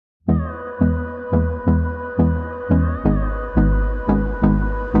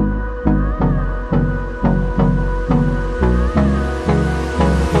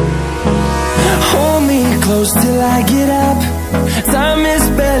I get up, time is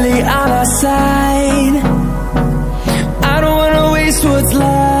barely on our side. I don't wanna waste what's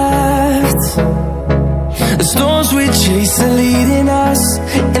left. The storms we chase are leading us,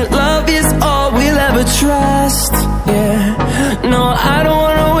 and love is all we'll ever trust. Yeah, no, I don't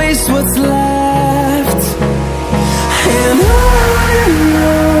wanna waste what's left. And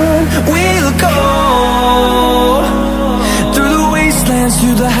on we'll go, through the wastelands,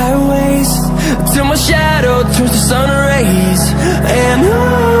 through the highways, till my shadow turns to sun rays. And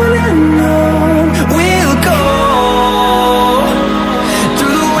on we'll go,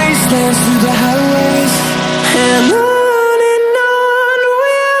 through the wastelands, through the highways, and on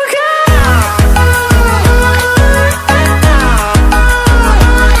we'll go.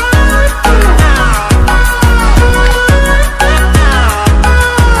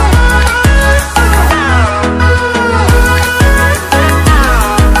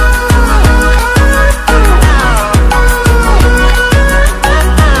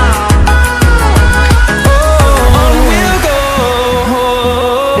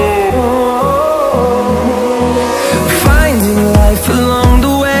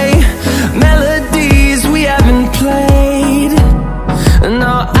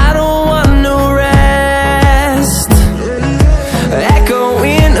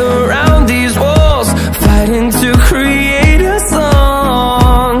 To create a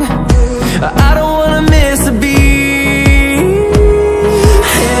song, I don't wanna miss a beat.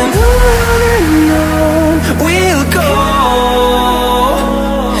 And on we'll go,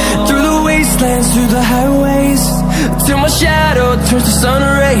 through the wastelands, through the highways, till my shadow turns to sun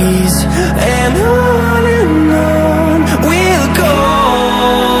rays. And on we'll go,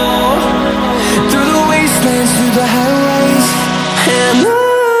 through the wastelands, through the highways, and on.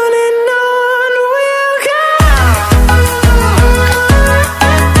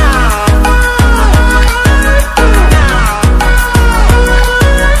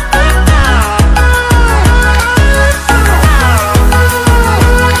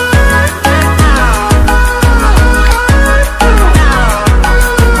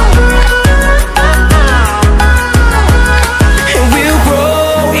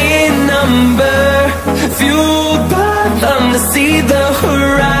 See the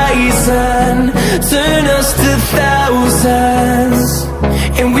horizon, turn us to thousands.